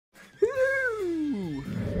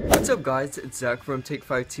What's up guys, it's Zach from Take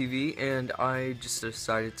 5 TV, and I just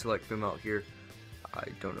decided to film out here. I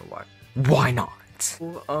don't know why. Why not?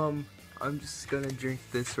 Well, I'm just gonna drink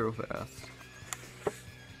this real fast.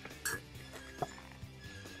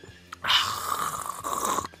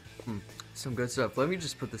 Some good stuff. Let me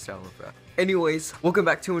just put this down real fast. Anyways, welcome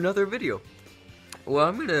back to another video. Well,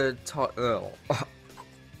 I'm gonna talk.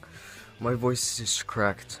 My voice is just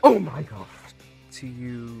cracked. Oh my god. To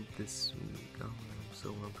you this week. Oh, I'm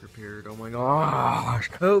so unprepared. Oh my gosh.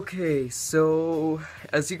 Okay, so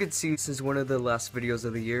as you can see, this is one of the last videos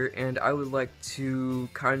of the year, and I would like to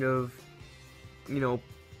kind of,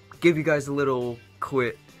 give you guys a little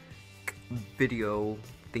quick video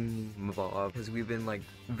thingy bob, because we've been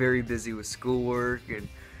very busy with schoolwork, and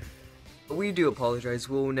we do apologize.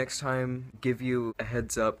 We'll next time give you a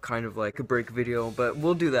heads up, kind of like a break video, but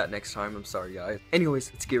we'll do that next time. I'm sorry guys.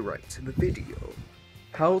 Anyways, let's get right to the video.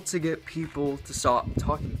 How to get people to stop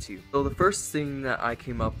talking to you. So the first thing that I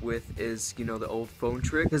came up with is, the old phone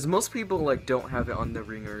trick, because most people don't have it on the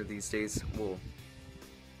ringer these days. Well,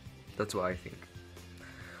 that's what I think.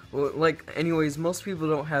 Well, anyways, most people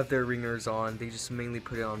don't have their ringers on. They just mainly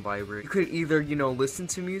put it on vibrate. You could either, listen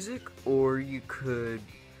to music, or you could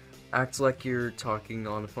act like you're talking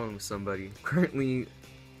on the phone with somebody. Currently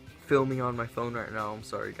filming on my phone right now. I'm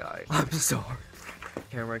sorry guys. I'm sorry.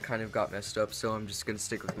 Camera kind of got messed up, so I'm just gonna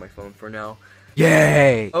stick with my phone for now.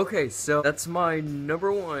 Yay! Okay, so that's my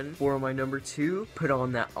number one. For my number two, put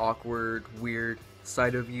on that awkward, weird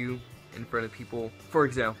side of you in front of people. For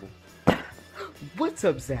example, What's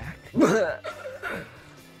up, Zach?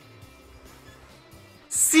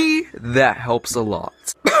 See? That helps a lot.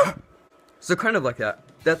 So kind of like that.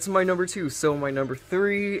 That's my number two. So my number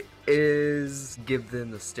three is give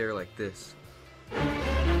them the stare like this.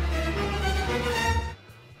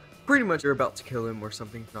 Pretty much you're about to kill him or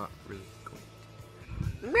something. Not really going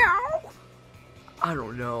to. Meow! I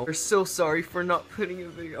don't know. We're so sorry for not putting a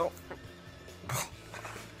video.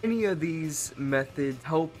 Any of these methods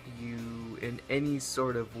help you in any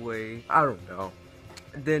sort of way, I don't know.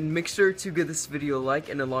 Then make sure to give this video a like,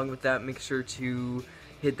 and along with that, make sure to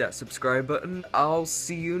hit that subscribe button. I'll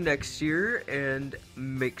see you next year, and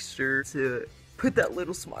make sure to put that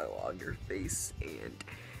little smile on your face, and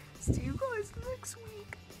see you guys next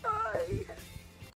week. Bye.